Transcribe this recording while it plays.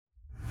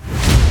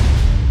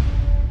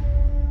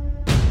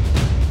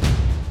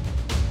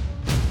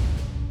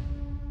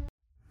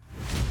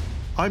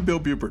I'm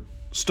Bill Bubert.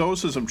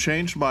 Stoicism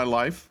changed my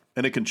life,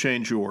 and it can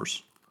change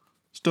yours.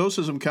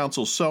 Stoicism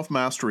counsels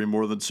self-mastery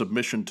more than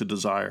submission to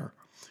desire.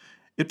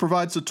 It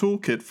provides a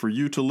toolkit for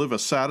you to live a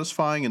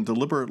satisfying and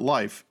deliberate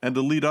life and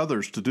to lead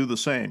others to do the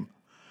same.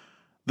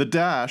 The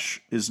dash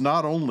is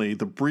not only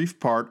the brief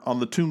part on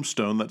the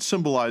tombstone that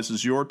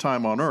symbolizes your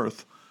time on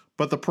earth,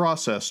 but the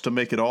process to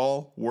make it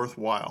all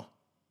worthwhile.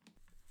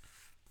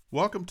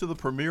 Welcome to the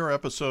premiere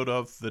episode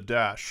of The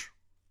Dash.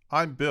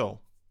 I'm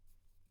Bill.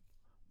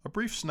 A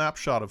brief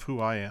snapshot of who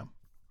I am.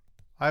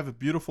 I have a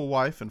beautiful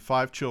wife and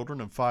 5 children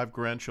and 5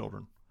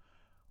 grandchildren.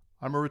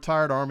 I'm a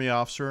retired Army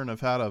officer and have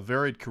had a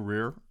varied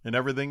career in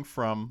everything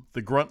from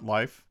the grunt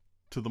life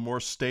to the more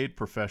staid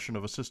profession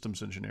of a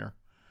systems engineer.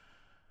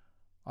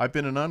 I've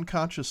been an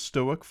unconscious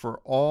Stoic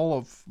for all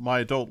of my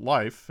adult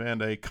life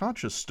and a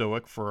conscious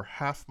Stoic for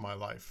half my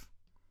life.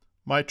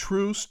 My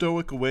true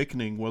Stoic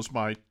awakening was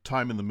my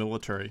time in the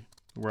military,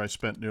 where I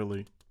spent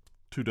nearly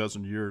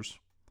 24 years.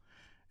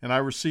 And I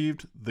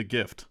received the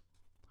gift.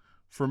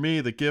 For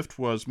me, the gift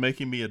was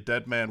making me a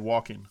dead man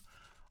walking.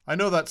 I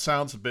know that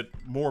sounds a bit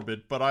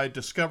morbid, but I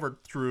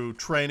discovered through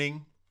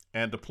training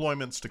and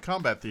deployments to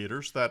combat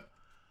theaters that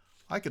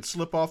I could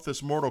slip off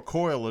this mortal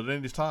coil at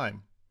any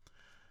time.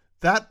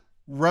 That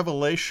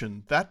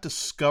revelation, that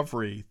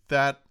discovery,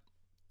 that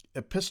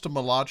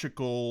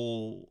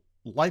epistemological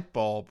light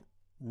bulb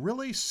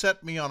really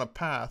set me on a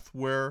path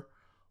where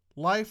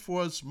life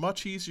was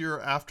much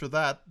easier after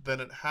that than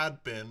it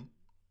had been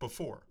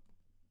before.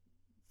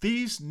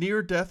 These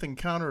near-death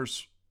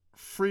encounters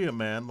free a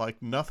man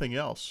like nothing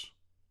else.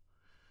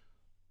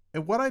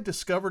 And what I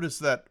discovered is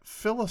that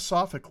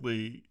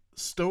philosophically,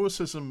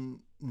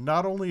 Stoicism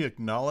not only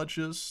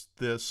acknowledges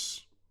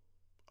this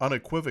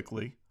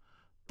unequivocally,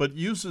 but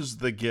uses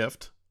the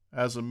gift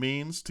as a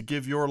means to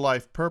give your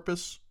life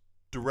purpose,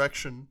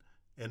 direction,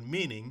 and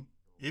meaning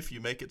if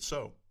you make it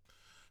so.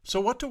 So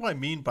what do I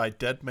mean by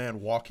dead man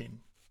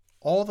walking?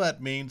 All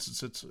that means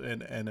is it's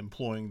and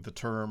employing the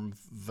term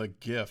the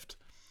gift.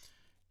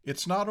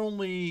 It's not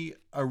only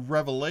a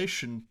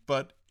revelation,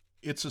 but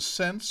it's a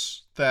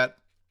sense that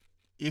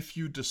if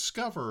you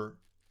discover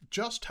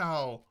just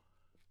how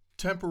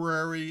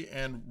temporary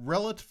and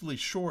relatively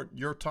short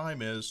your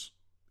time is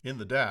in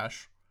the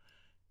dash,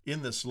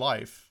 in this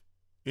life,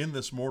 in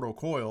this mortal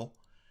coil,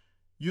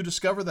 you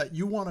discover that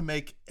you want to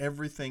make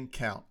everything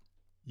count.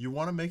 You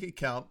want to make it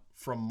count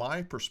from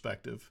my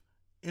perspective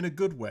in a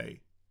good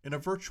way, in a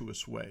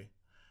virtuous way.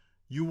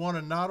 You want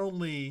to not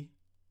only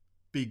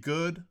be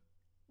good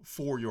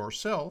for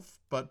yourself,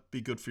 but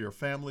be good for your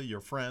family, your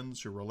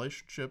friends, your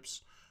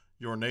relationships,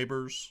 your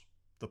neighbors,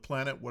 the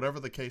planet, whatever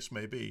the case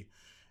may be.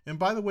 And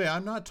by the way,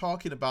 I'm not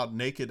talking about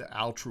naked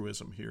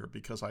altruism here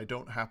because I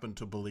don't happen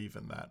to believe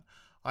in that.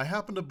 I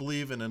happen to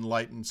believe in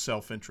enlightened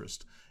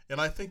self-interest,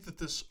 and I think that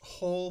this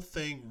whole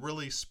thing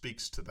really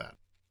speaks to that.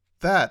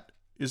 That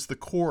is the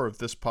core of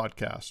this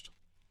podcast.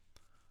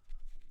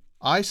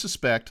 I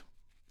suspect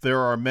there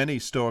are many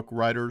Stoic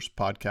writers,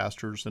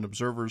 podcasters, and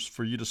observers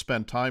for you to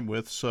spend time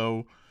with,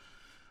 so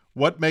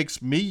what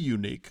makes me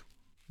unique?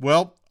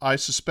 Well, I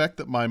suspect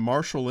that my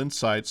martial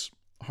insights,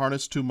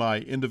 harnessed to my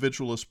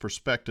individualist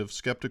perspective,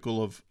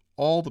 skeptical of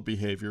all the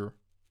behavior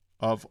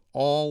of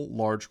all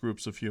large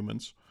groups of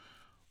humans,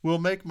 will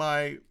make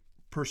my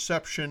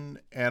perception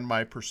and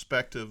my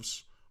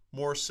perspectives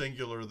more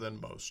singular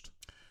than most.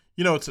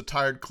 You know, it's a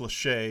tired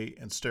cliche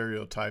and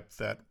stereotype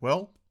that,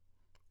 well,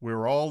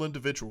 we're all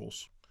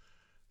individuals.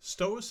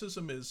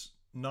 Stoicism is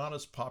not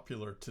as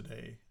popular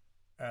today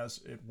as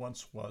it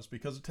once was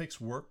because it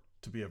takes work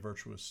to be a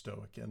virtuous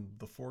Stoic, and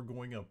the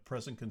foregoing of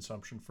present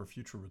consumption for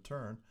future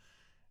return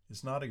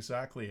is not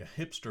exactly a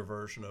hipster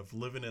version of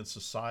living in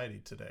society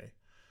today.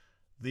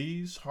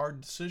 These hard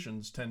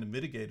decisions tend to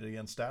mitigate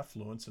against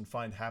affluence and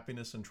find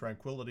happiness and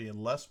tranquility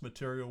in less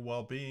material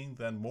well-being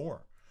than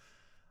more.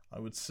 I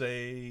would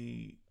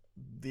say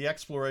the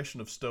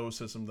exploration of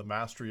Stoicism, the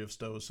mastery of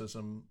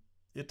Stoicism,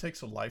 it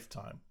takes a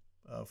lifetime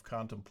of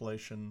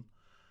contemplation,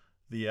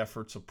 the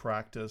efforts of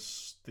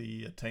practice,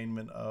 the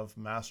attainment of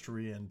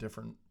mastery in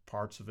different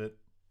parts of it.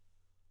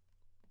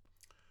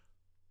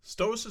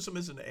 Stoicism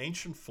is an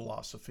ancient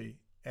philosophy,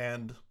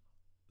 and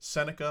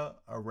Seneca,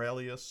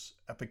 Aurelius,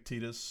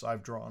 Epictetus,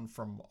 I've drawn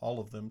from all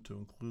of them to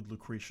include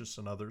Lucretius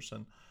and others,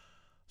 and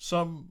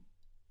some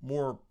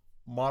more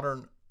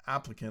modern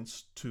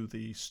applicants to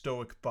the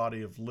Stoic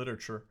body of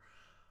literature.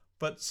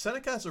 But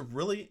Seneca has a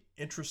really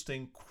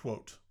interesting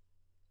quote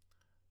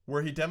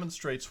where he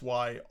demonstrates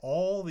why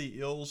all the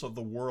ills of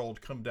the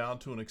world come down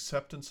to an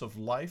acceptance of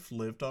life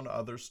lived on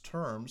others'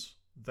 terms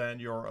than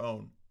your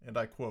own. And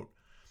I quote,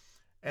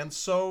 "And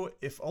so,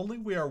 if only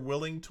we are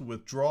willing to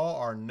withdraw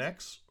our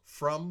necks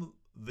from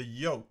the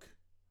yoke,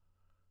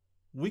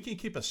 we can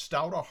keep a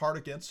stouter heart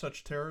against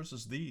such terrors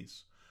as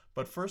these.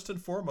 But first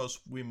and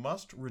foremost, we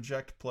must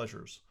reject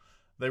pleasures.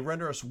 They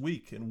render us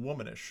weak and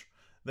womanish.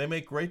 They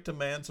make great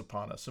demands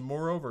upon us, and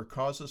moreover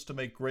cause us to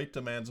make great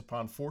demands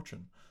upon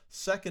fortune.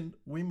 Second,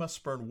 we must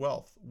spurn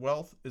wealth.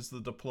 Wealth is the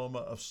diploma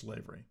of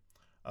slavery.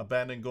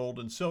 Abandon gold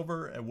and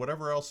silver, and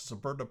whatever else is a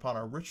burden upon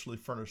our richly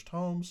furnished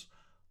homes,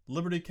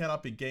 Liberty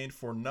cannot be gained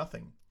for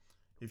nothing.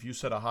 If you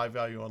set a high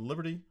value on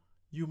liberty,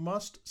 you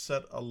must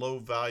set a low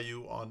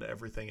value on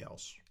everything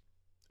else.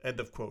 End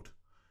of quote.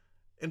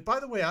 And by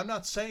the way, I'm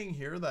not saying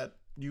here that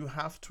you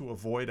have to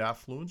avoid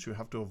affluence, you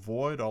have to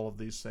avoid all of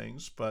these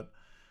things, but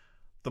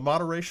the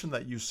moderation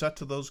that you set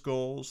to those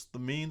goals, the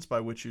means by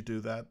which you do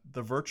that,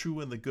 the virtue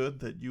and the good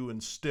that you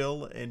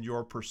instill in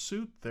your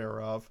pursuit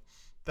thereof,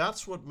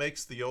 that's what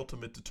makes the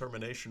ultimate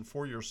determination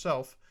for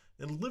yourself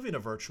in living a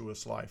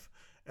virtuous life.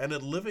 And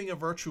in living a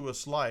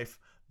virtuous life,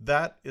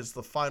 that is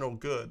the final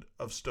good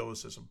of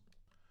Stoicism.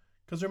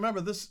 Because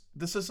remember, this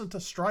isn't a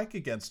strike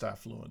against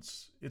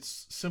affluence.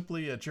 It's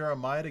simply a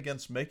Jeremiad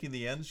against making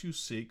the ends you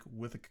seek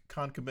with a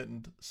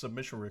concomitant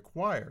submission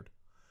required.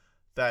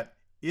 That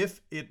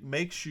if it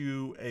makes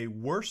you a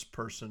worse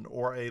person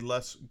or a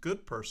less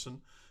good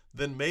person,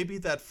 then maybe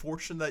that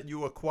fortune that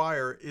you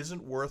acquire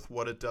isn't worth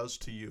what it does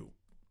to you.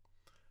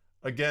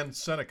 Again,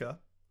 Seneca,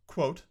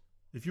 quote,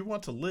 "If you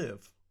want to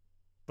live,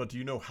 but do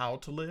you know how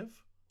to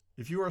live?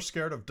 If you are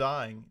scared of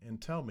dying,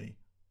 and tell me,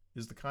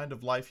 is the kind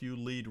of life you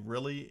lead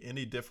really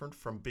any different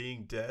from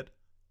being dead?"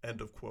 End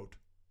of quote.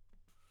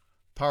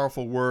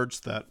 Powerful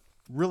words that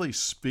really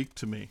speak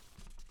to me.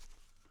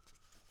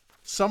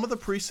 Some of the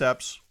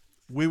precepts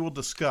we will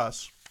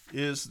discuss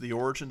is the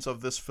origins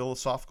of this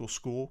philosophical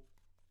school,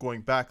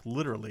 going back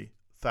literally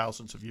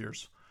thousands of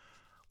years,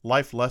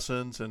 life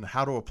lessons and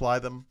how to apply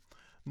them,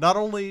 not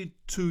only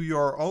to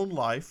your own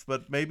life,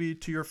 but maybe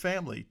to your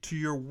family, to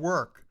your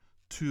work,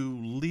 to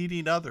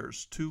leading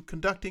others, to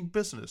conducting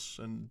business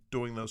and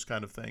doing those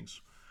kind of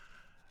things.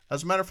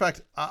 As a matter of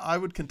fact, I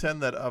would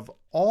contend that of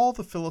all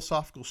the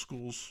philosophical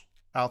schools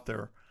out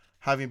there,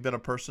 having been a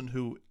person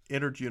who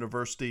entered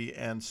university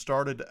and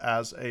started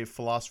as a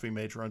philosophy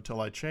major until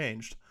I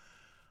changed,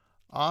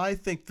 I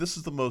think this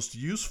is the most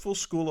useful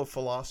school of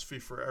philosophy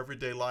for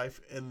everyday life,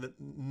 and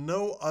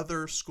no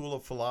other school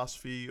of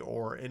philosophy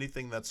or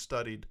anything that's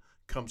studied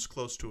comes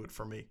close to it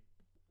for me.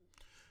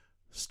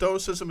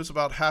 Stoicism is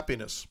about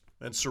happiness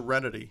and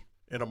serenity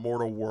in a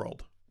mortal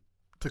world,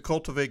 to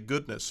cultivate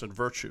goodness and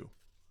virtue.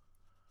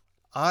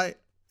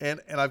 And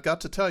I've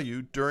got to tell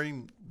you,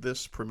 during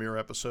this premiere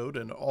episode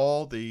and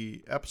all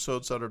the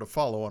episodes that are to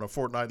follow on a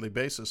fortnightly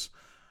basis,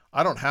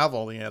 I don't have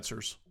all the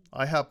answers.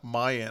 I have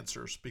my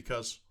answers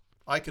because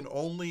I can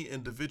only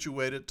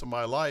individuate it to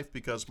my life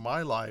because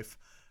my life,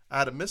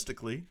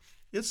 atomistically,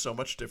 is so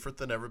much different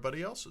than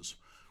everybody else's.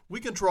 We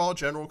can draw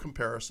general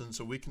comparisons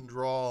and we can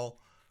draw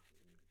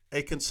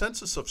a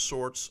consensus of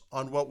sorts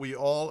on what we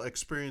all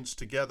experience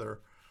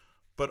together,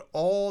 but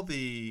all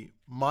the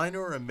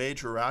minor and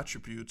major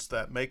attributes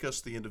that make us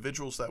the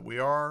individuals that we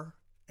are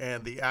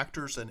and the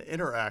actors and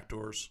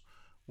interactors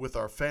with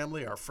our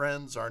family, our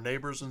friends, our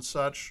neighbors and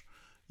such,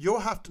 you'll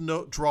have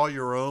to draw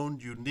your own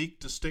unique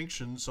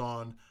distinctions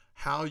on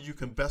how you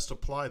can best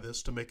apply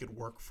this to make it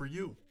work for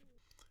you.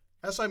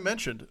 As I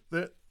mentioned,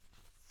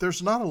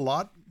 there's not a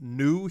lot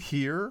new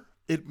here.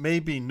 It may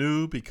be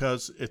new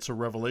because it's a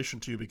revelation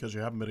to you because you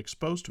haven't been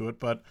exposed to it,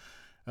 but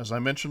as I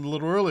mentioned a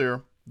little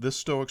earlier, this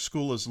Stoic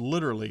school is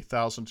literally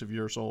thousands of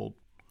years old.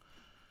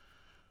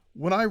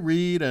 When I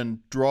read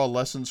and draw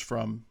lessons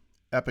from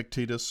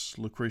Epictetus,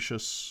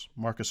 Lucretius,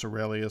 Marcus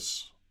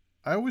Aurelius,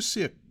 I always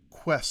see a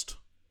quest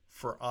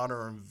for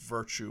honor and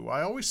virtue.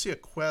 I always see a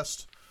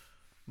quest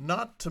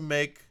not to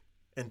make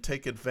and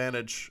take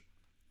advantage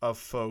of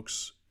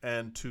folks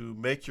and to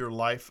make your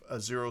life a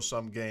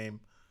zero-sum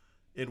game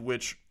in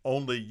which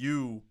only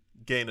you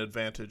gain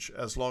advantage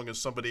as long as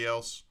somebody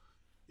else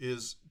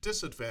is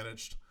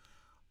disadvantaged.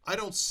 I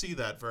don't see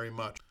that very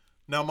much.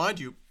 Now, mind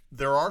you,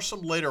 there are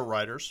some later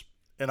writers,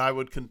 and I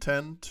would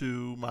contend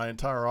to my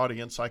entire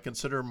audience, I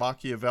consider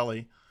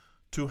Machiavelli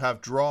to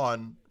have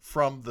drawn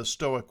from the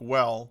Stoic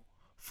well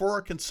for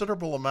a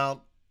considerable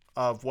amount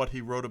of what he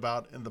wrote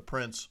about in The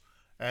Prince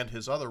and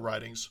his other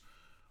writings,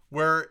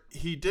 where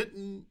he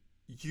didn't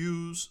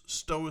use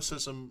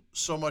Stoicism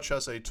so much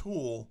as a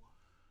tool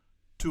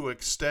to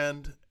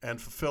extend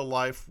and fulfill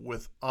life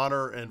with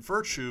honor and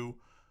virtue,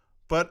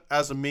 but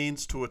as a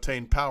means to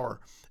attain power.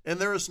 And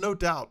there is no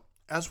doubt,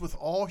 as with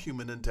all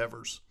human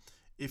endeavors,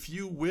 if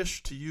you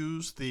wish to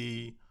use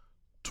the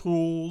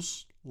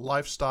tools,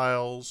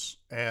 lifestyles,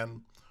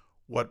 and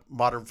what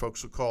modern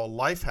folks would call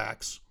life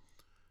hacks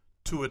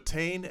to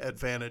attain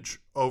advantage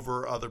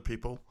over other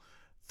people,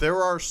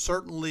 there are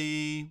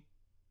certainly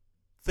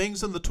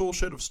things in the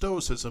toolshed of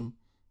Stoicism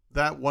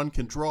that one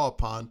can draw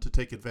upon to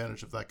take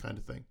advantage of that kind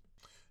of thing.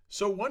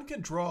 So one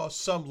can draw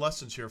some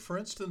lessons here. For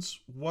instance,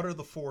 what are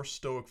the 4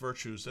 Stoic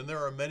virtues? And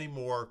there are many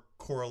more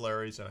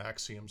corollaries and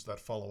axioms that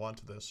follow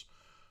onto this.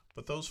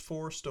 But those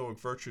 4 Stoic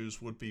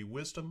virtues would be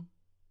wisdom,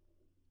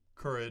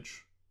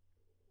 courage,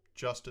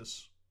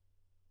 justice,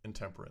 and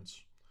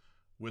temperance.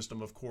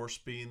 Wisdom, of course,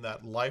 being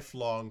that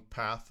lifelong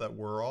path that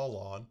we're all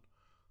on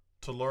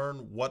to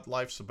learn what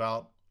life's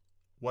about,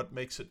 what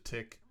makes it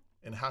tick,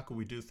 and how can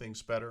we do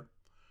things better.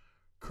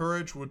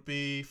 Courage would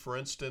be, for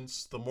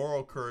instance, the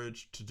moral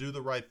courage to do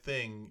the right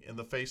thing in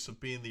the face of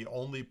being the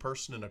only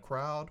person in a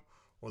crowd,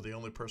 or the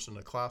only person in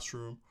a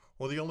classroom,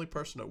 or the only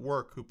person at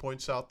work who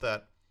points out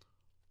that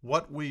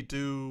what we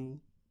do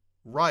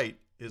right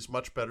is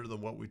much better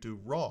than what we do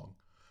wrong.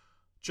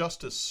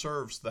 Justice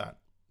serves that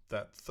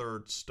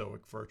third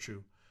Stoic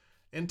virtue.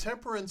 And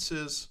temperance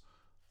is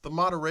the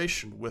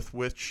moderation with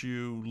which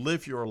you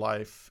live your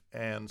life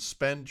and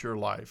spend your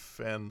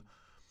life, and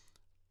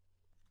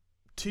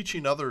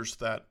teaching others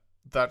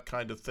that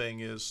kind of thing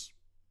is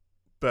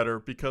better,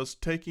 because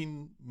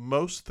taking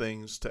most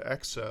things to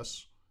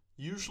excess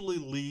usually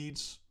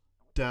leads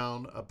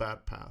down a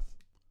bad path.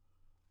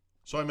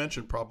 So I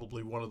mentioned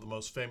probably one of the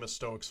most famous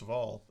Stoics of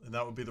all, and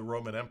that would be the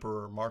Roman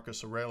Emperor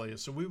Marcus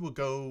Aurelius. And we will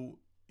go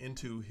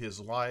into his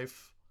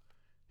life,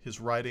 his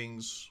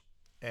writings,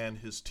 and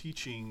his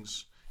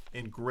teachings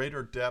in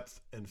greater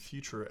depth in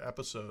future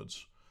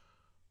episodes.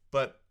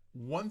 But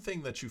one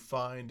thing that you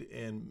find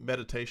in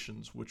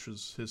Meditations, which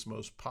is his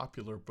most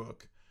popular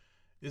book,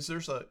 is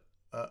there's a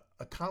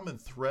common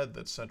thread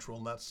that's central,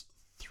 and that's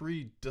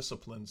 3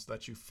 disciplines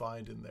that you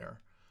find in there.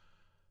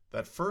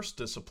 That first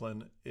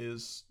discipline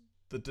is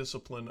the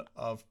discipline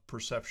of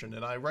perception,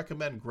 and I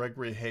recommend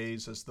Gregory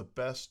Hayes as the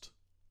best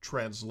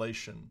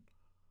translation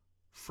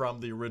from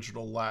the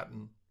original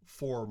Latin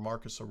for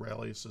Marcus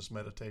Aurelius's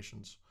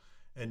Meditations.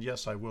 And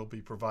yes, I will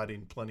be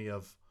providing plenty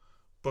of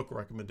book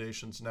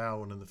recommendations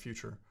now and in the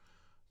future.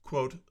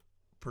 Quote,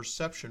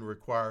 perception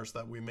requires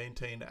that we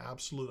maintain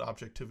absolute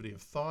objectivity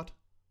of thought,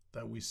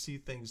 that we see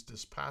things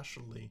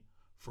dispassionately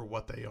for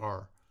what they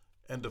are.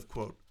 End of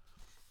quote.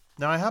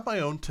 Now, I have my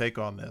own take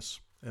on this,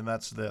 and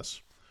that's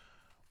this.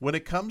 When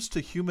it comes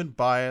to human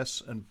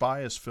bias and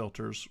bias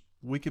filters,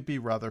 we could be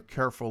rather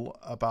careful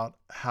about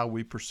how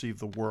we perceive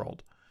the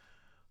world.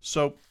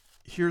 So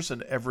here's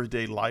an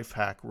everyday life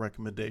hack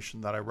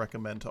recommendation that I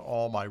recommend to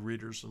all my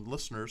readers and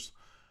listeners.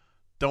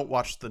 Don't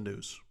watch the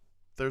news.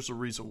 There's a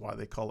reason why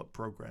they call it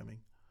programming.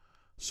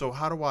 So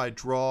how do I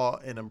draw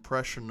an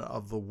impression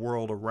of the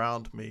world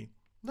around me?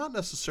 Not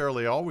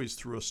necessarily always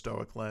through a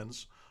Stoic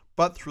lens,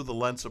 but through the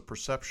lens of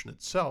perception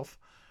itself.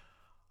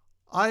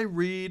 I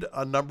read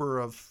a number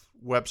of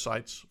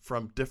websites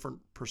from different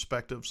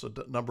perspectives, a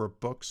number of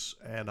books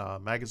and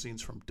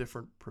magazines from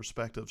different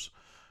perspectives.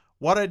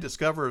 What I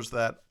discover is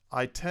that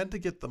I tend to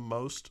get the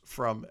most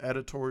from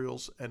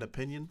editorials and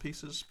opinion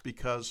pieces,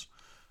 because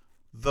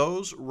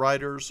those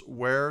writers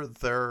wear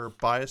their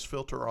bias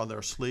filter on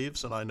their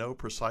sleeves, and I know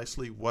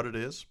precisely what it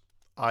is.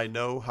 I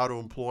know how to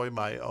employ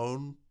my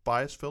own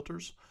bias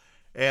filters,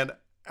 and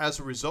as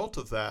a result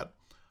of that,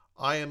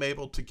 I am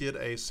able to get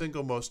a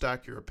single most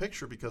accurate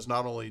picture, because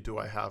not only do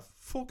I have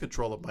full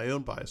control of my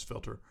own bias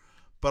filter,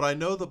 but I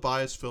know the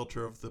bias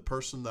filter of the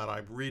person that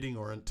I'm reading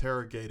or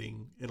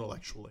interrogating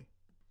intellectually.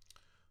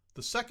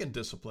 The second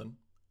discipline,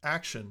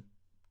 action,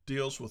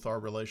 deals with our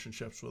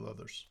relationships with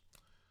others.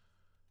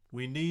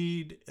 We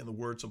need, in the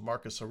words of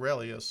Marcus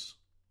Aurelius,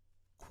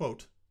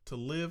 quote, to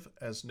live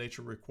as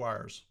nature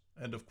requires,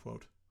 end of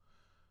quote.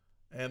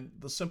 And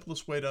the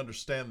simplest way to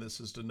understand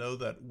this is to know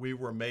that we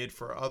were made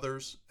for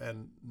others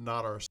and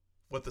not ourselves.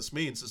 What this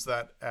means is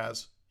that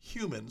as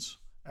humans,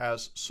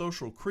 as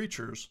social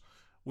creatures,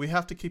 we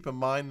have to keep in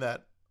mind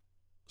that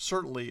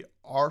certainly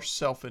our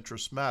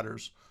self-interest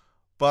matters,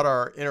 but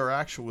our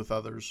interaction with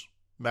others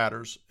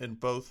matters in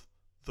both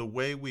the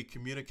way we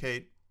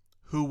communicate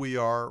who we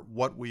are,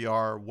 what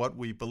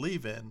we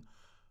believe in,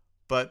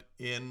 but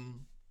in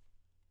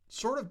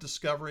sort of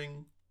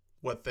discovering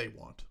what they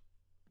want.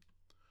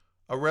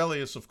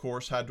 Aurelius, of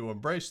course, had to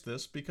embrace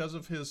this because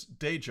of his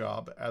day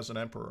job as an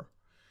emperor.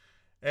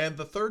 And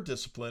the third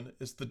discipline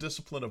is the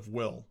discipline of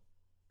will.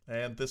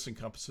 And this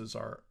encompasses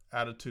our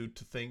attitude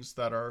to things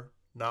that are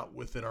not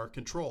within our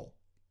control.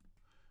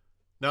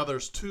 Now,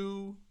 there's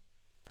 2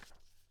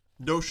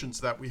 notions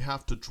that we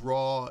have to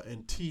draw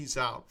and tease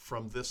out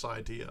from this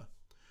idea.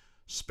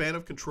 Span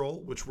of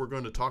control, which we're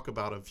going to talk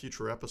about in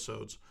future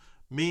episodes,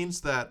 means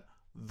that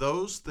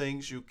those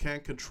things you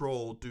can't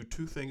control do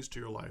 2 things to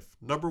your life.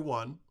 Number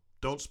 1,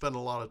 don't spend a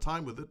lot of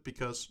time with it,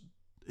 because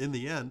in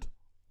the end,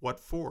 what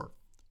for?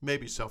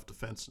 Maybe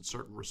self-defense in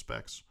certain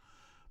respects.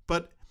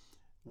 But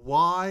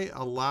why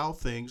allow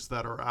things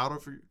that are out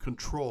of your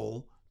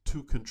control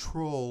to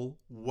control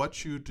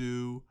what you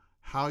do,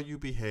 how you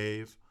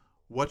behave,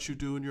 what you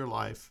do in your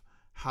life,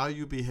 how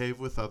you behave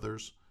with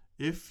others,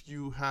 if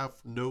you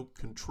have no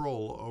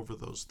control over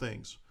those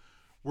things?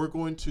 We're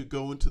going to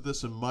go into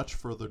this in much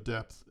further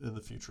depth in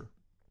the future.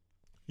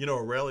 You know,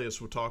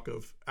 Aurelius would talk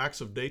of acts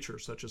of nature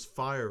such as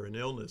fire and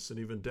illness and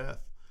even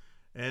death.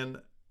 And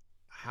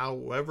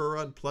however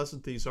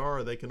unpleasant these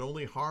are, they can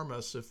only harm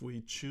us if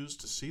we choose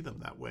to see them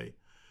that way.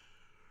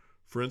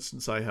 For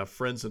instance, I have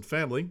friends and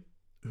family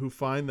who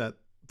find that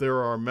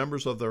there are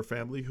members of their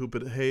family who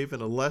behave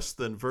in a less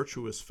than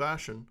virtuous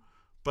fashion,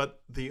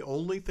 but the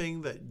only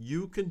thing that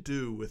you can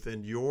do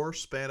within your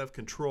span of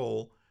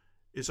control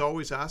is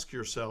always ask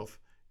yourself,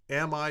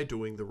 am I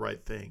doing the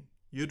right thing?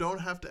 You don't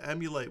have to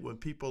emulate when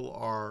people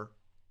are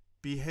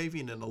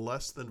behaving in a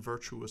less than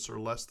virtuous or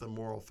less than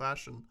moral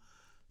fashion.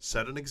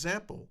 Set an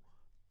example.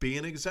 Be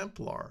an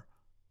exemplar.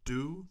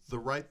 Do the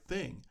right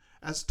thing.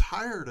 As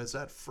tired as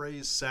that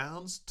phrase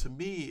sounds, to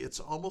me, it's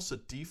almost a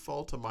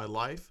default in my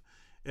life.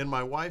 and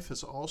my wife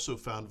has also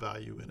found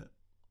value in it.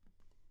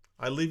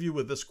 I leave you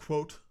with this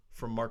quote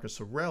from Marcus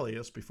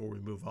Aurelius before we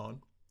move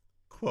on.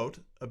 Quote,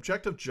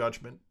 "Objective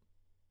judgment,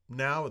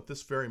 now at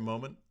this very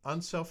moment,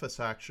 unselfish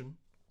action,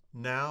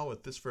 now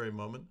at this very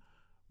moment,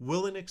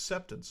 willing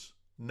acceptance,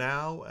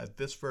 now at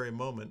this very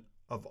moment,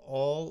 of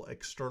all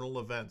external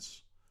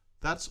events.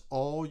 That's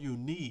all you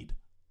need."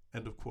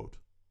 End of quote.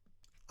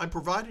 I'm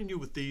providing you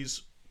with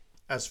these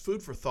as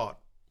food for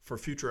thought for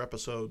future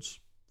episodes,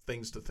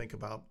 things to think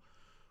about.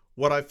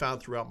 What I've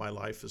found throughout my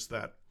life is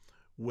that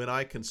when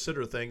I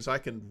consider things, I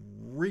can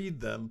read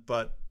them,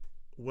 but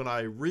when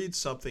I read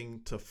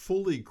something, to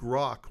fully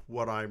grok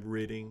what I'm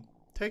reading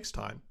takes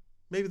time.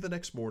 Maybe the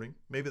next morning,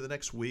 maybe the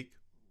next week,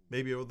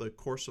 maybe over the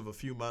course of a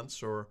few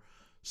months or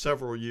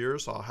several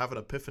years, I'll have an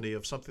epiphany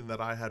of something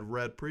that I had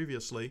read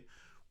previously,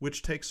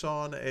 which takes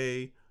on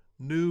a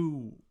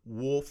new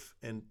wolf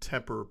and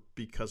temper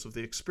because of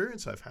the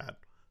experience I've had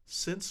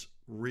since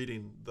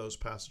reading those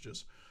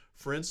passages.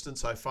 For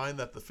instance, I find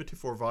that the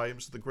 54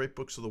 volumes of the Great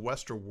Books of the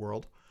Western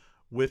World,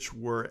 which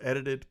were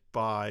edited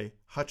by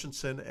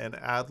Hutchinson and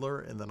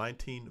Adler in the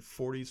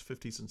 1940s,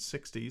 50s, and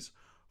 60s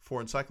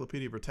for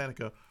Encyclopedia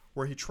Britannica,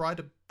 where he tried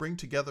to bring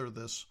together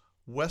this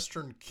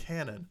Western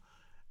canon,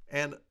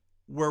 and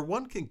where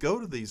one can go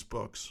to these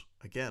books,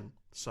 again,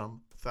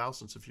 some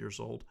thousands of years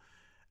old,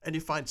 and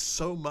you find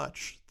so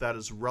much that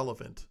is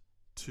relevant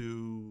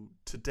to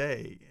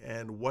today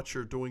and what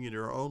you're doing in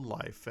your own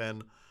life,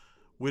 and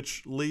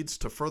which leads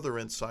to further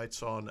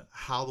insights on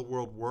how the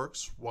world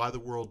works, why the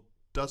world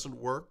doesn't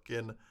work,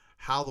 and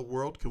how the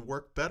world can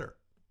work better.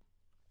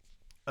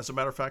 As a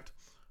matter of fact,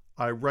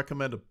 I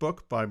recommend a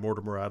book by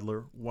Mortimer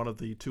Adler, one of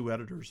the two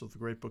editors of the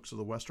Great Books of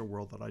the Western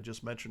World that I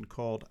just mentioned,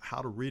 called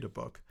How to Read a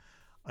Book.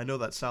 I know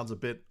that sounds a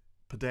bit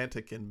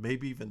pedantic and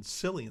maybe even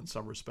silly in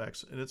some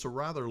respects, and it's a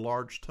rather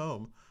large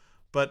tome,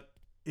 but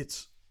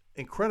it's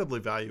incredibly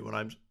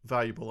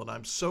valuable, and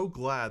I'm so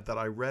glad that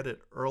I read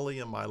it early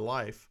in my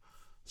life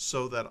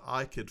so that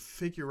I could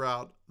figure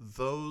out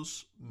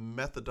those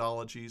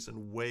methodologies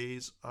and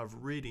ways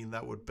of reading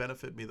that would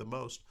benefit me the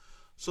most.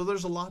 So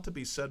there's a lot to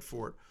be said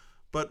for it.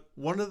 But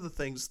one of the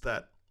things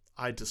that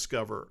I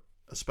discover,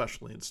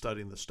 especially in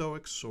studying the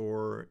Stoics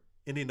or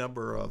any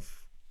number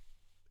of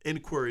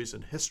inquiries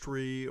in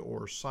history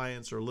or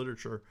science or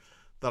literature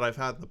that I've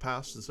had in the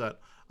past, is that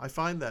I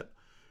find that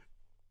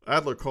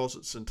Adler calls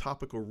it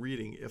syntopical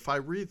reading. If I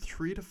read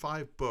 3 to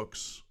 5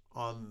 books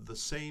on the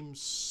same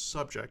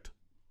subject,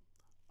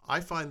 I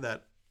find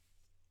that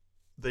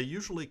they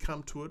usually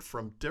come to it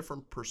from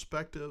different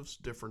perspectives,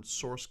 different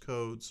source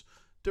codes,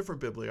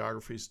 different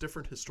bibliographies,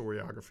 different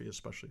historiography,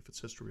 especially if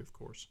it's history, of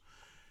course.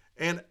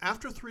 And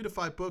after 3 to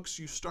 5 books,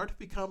 you start to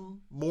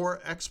become more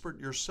expert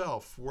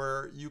yourself,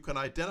 where you can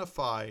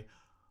identify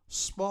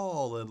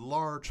small and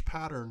large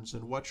patterns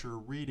in what you're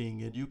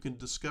reading, and you can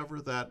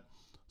discover that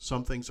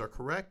some things are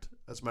correct.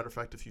 As a matter of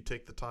fact, if you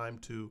take the time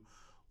to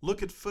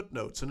look at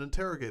footnotes and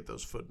interrogate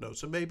those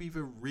footnotes, and maybe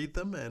even read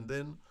them and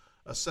then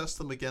assess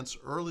them against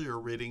earlier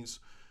readings,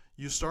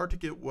 you start to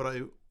get what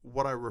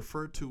I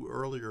referred to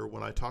earlier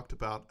when I talked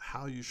about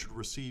how you should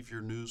receive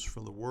your news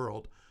from the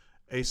world,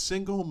 a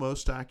single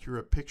most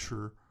accurate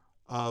picture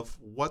of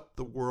what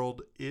the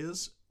world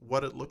is,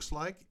 what it looks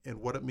like, and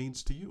what it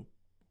means to you.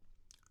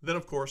 Then,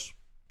 of course,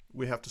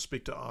 we have to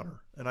speak to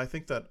honor. And I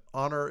think that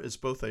honor is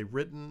both a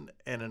written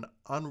and an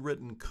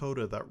unwritten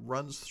coda that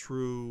runs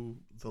through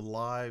the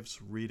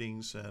lives,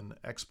 readings, and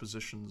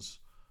expositions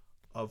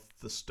of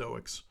the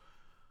Stoics.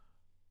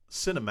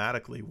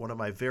 Cinematically, one of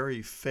my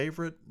very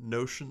favorite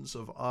notions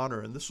of honor,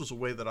 and this was a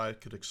way that I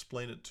could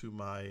explain it to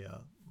my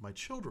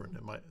children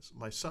and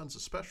my sons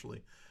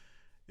especially,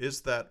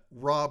 is that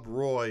Rob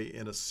Roy,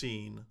 in a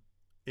scene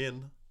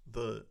in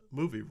the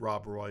movie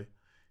Rob Roy,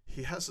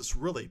 he has this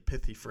really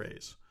pithy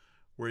phrase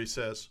where he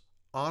says,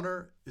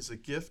 "Honor is a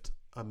gift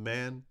a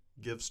man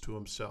gives to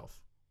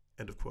himself."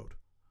 End of quote.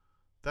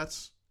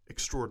 That's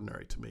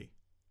extraordinary to me.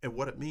 And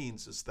what it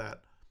means is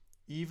that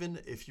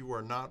even if you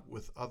are not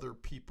with other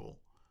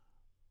people,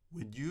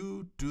 when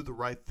you do the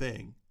right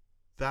thing,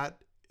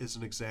 that is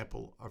an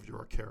example of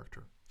your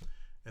character.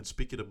 And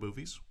speaking of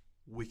movies,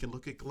 we can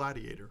look at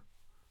Gladiator,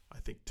 I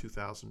think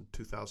 2000,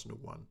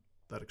 2001,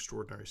 that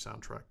extraordinary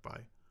soundtrack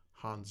by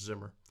Hans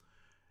Zimmer.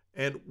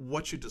 And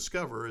what you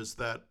discover is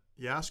that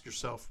you ask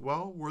yourself,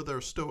 well, were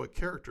there Stoic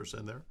characters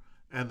in there?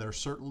 And there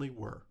certainly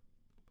were.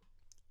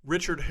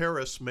 Richard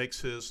Harris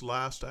makes his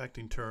last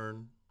acting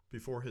turn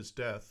before his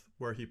death,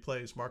 where he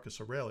plays Marcus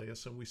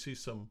Aurelius, and we see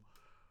some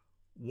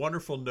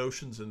wonderful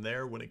notions in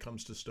there when it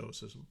comes to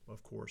Stoicism,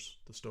 of course,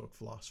 the Stoic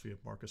philosophy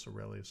of Marcus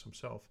Aurelius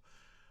himself.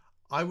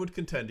 I would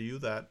contend to you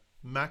that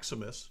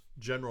Maximus,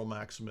 General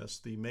Maximus,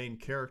 the main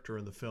character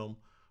in the film,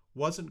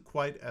 wasn't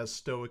quite as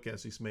stoic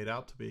as he's made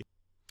out to be.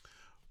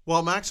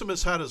 While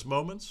Maximus had his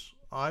moments,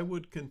 I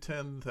would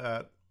contend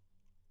that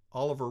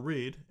Oliver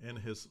Reed, in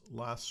his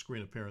last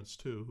screen appearance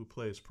too, who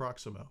plays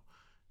Proximo,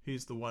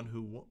 he's the one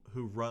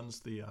who runs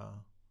the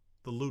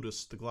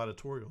Ludus, the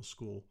gladiatorial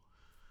school.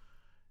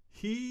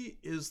 He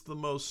is the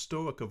most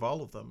stoic of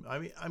all of them.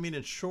 I mean,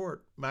 in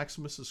short,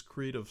 Maximus's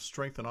creed of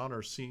strength and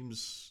honor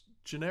seems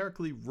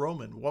generically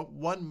Roman. What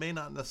one may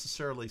not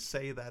necessarily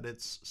say that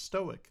it's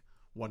stoic.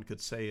 One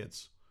could say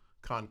it's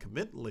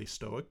concomitantly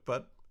stoic,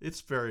 but it's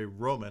very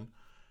Roman.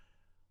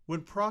 When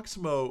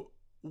Proximo,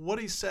 what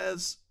he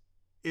says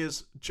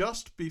is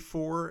just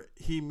before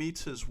he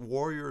meets his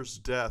warrior's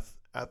death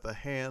at the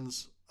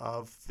hands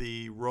of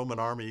the Roman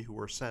army who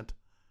were sent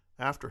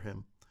after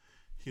him,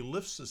 he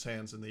lifts his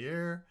hands in the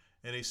air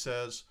and he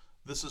says,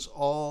 "This is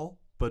all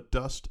but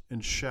dust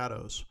and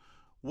shadows."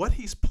 What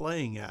he's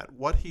playing at,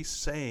 what he's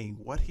saying,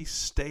 what he's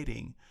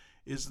stating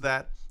is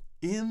that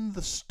in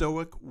the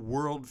Stoic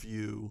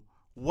worldview,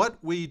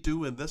 what we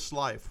do in this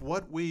life,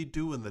 what we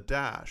do in the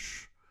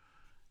dash,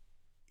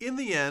 in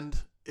the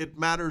end, it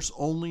matters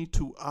only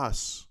to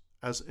us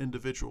as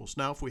individuals.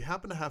 Now, if we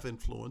happen to have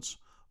influence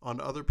on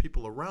other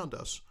people around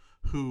us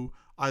who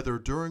either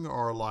during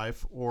our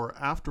life or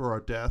after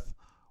our death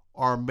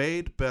are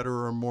made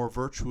better or more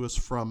virtuous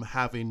from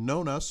having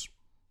known us,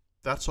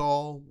 that's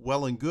all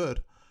well and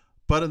good.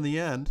 But in the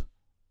end,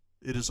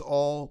 it is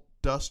all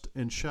dust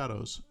and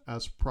shadows,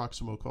 as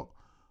Proximo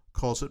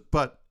calls it.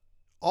 But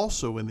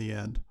also in the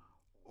end,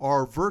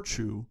 our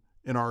virtue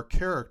in our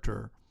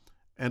character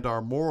and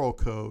our moral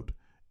code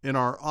in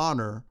our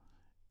honor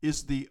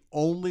is the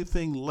only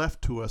thing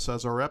left to us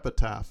as our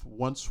epitaph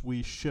once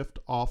we shift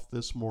off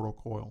this mortal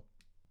coil.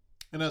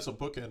 And as a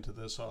bookend to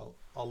this, I'll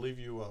leave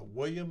you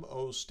William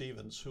O.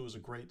 Stevens, who was a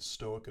great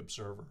Stoic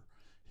observer.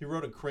 He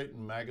wrote in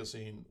Creighton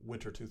magazine,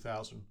 Winter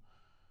 2000.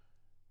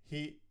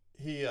 He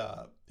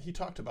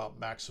talked about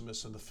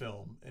Maximus in the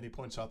film, and he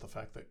points out the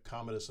fact that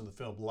Commodus in the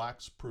film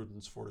lacks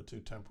prudence,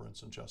 fortitude,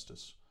 temperance, and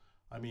justice.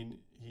 I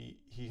mean,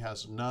 he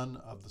has none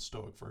of the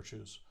Stoic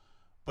virtues.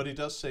 But he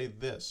does say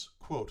this,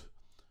 quote,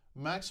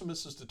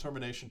 "Maximus's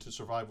determination to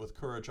survive with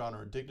courage,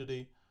 honor, and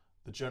dignity,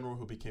 the general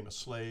who became a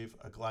slave,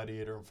 a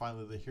gladiator, and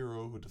finally the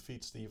hero who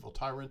defeats the evil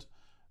tyrant,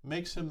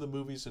 makes him the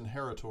movie's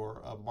inheritor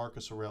of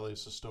Marcus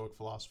Aurelius' Stoic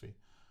philosophy.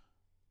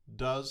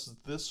 Does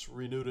this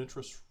renewed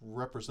interest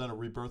represent a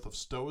rebirth of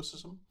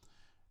Stoicism?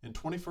 In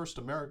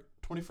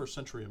 21st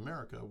century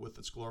America, with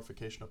its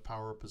glorification of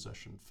power,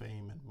 possession,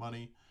 fame, and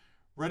money,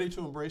 ready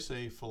to embrace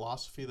a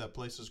philosophy that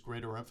places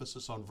greater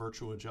emphasis on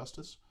virtue and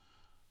justice?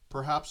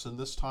 Perhaps in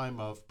this time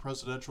of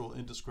presidential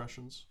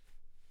indiscretions,"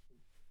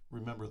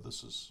 remember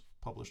this is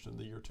published in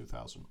the year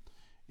 2000,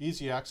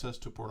 "easy access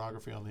to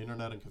pornography on the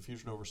internet and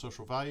confusion over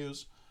social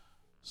values,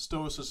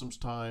 Stoicism's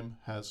time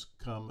has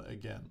come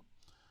again."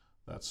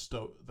 That's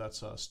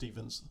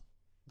Stevens,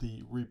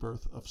 The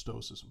Rebirth of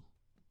Stoicism.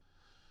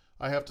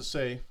 I have to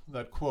say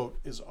that quote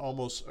is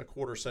almost a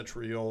quarter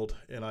century old,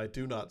 and I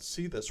do not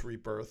see this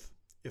rebirth.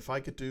 If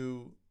I could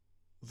do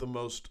the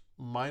most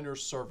minor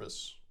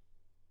service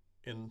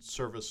in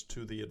service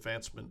to the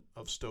advancement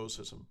of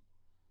Stoicism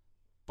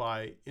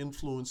by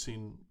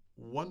influencing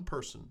one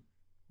person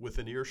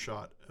within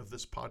earshot of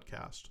this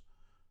podcast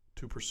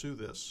to pursue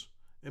this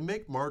and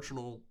make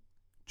marginal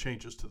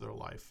changes to their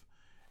life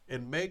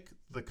and make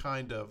the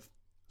kind of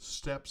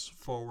steps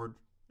forward,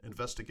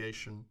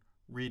 investigation,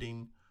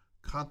 reading,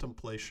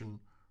 contemplation,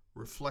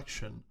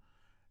 reflection,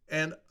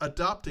 and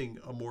adopting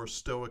a more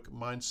Stoic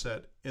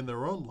mindset in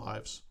their own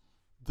lives,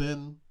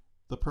 then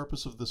the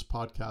purpose of this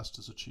podcast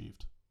is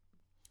achieved.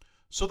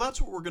 So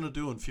that's what we're going to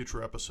do in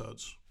future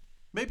episodes.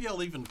 Maybe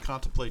I'll even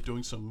contemplate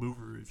doing some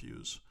movie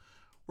reviews.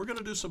 We're going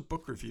to do some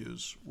book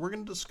reviews. We're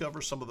going to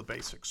discover some of the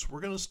basics. We're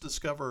going to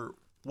discover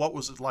what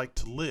was it like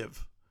to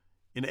live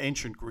in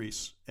ancient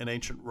Greece and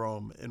ancient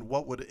Rome, and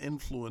what would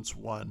influence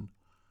one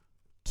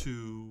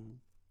to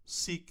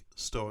seek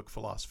Stoic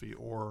philosophy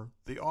or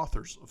the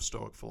authors of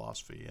Stoic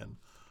philosophy, and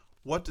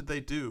what did they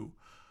do?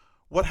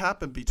 What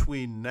happened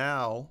between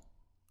now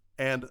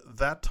and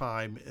that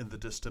time in the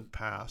distant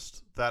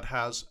past that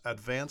has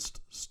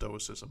advanced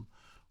Stoicism?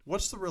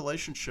 What's the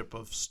relationship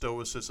of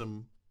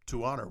Stoicism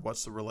to honor?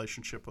 What's the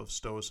relationship of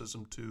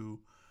Stoicism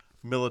to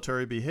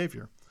military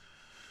behavior?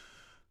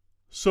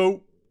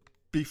 So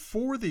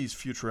before these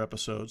future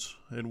episodes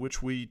in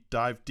which we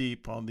dive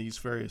deep on these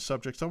various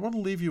subjects, I want to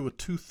leave you with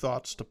two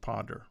thoughts to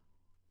ponder.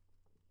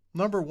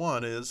 Number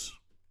one is,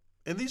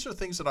 and these are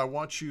things that I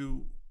want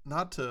you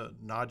not to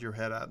nod your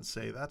head at and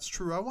say, that's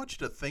true. I want you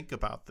to think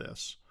about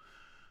this.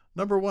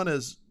 Number one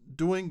is,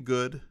 doing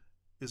good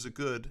is a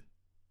good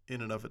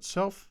in and of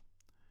itself.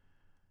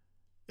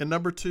 And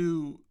number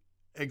two,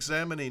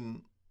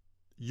 examining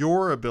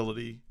your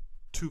ability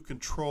to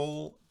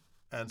control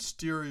and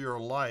steer your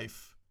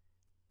life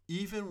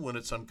even when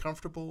it's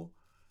uncomfortable.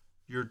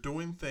 You're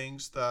doing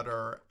things that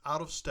are out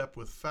of step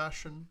with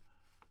fashion,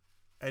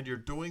 and you're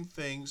doing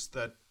things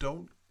that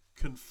don't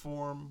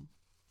conform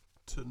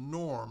to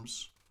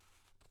norms,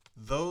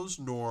 those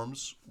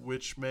norms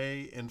which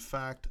may in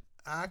fact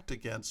act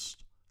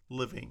against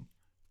living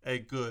a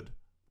good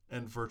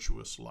and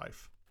virtuous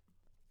life.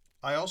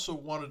 I also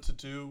wanted to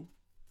do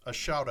a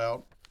shout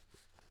out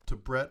to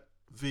Brett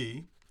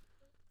V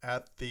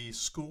at the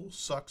School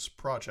Sucks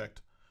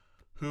Project,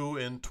 who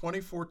in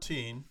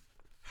 2014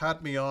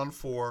 had me on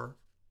for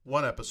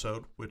one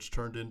episode, which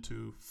turned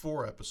into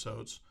 4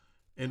 episodes,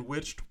 in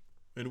which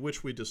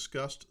we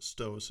discussed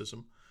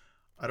Stoicism.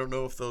 I don't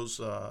know if those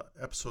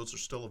episodes are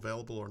still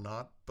available or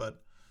not,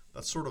 but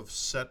that sort of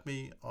set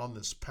me on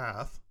this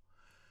path.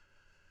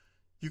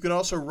 You can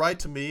also write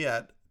to me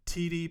at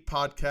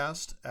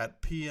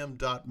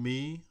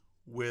tdpodcast@pm.me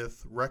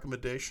with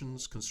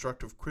recommendations,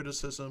 constructive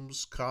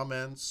criticisms,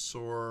 comments,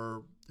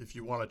 or if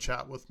you want to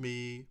chat with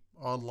me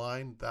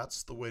online,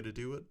 that's the way to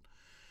do it.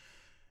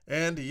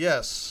 And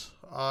yes,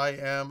 I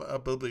am a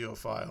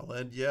bibliophile,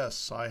 and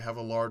yes, I have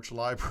a large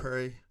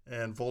library,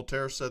 and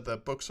Voltaire said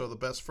that books are the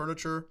best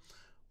furniture.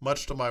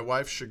 Much to my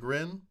wife's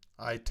chagrin,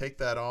 I take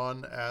that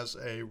on as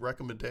a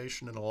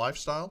recommendation and a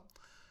lifestyle,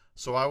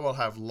 so I will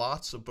have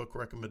lots of book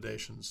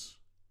recommendations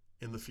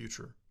in the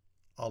future,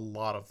 a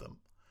lot of them.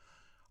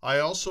 I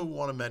also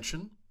want to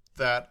mention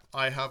that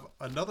I have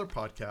another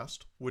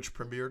podcast which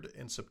premiered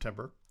in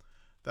September.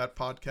 That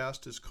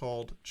podcast is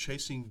called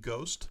Chasing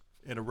Ghost,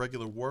 an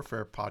Irregular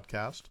Warfare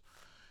podcast,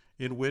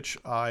 in which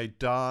I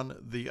don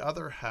the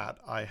other hat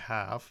I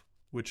have,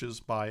 which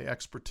is my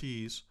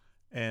expertise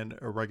in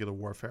irregular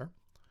warfare.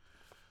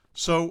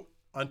 So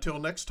until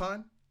next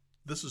time,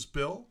 this is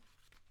Bill,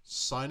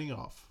 signing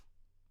off.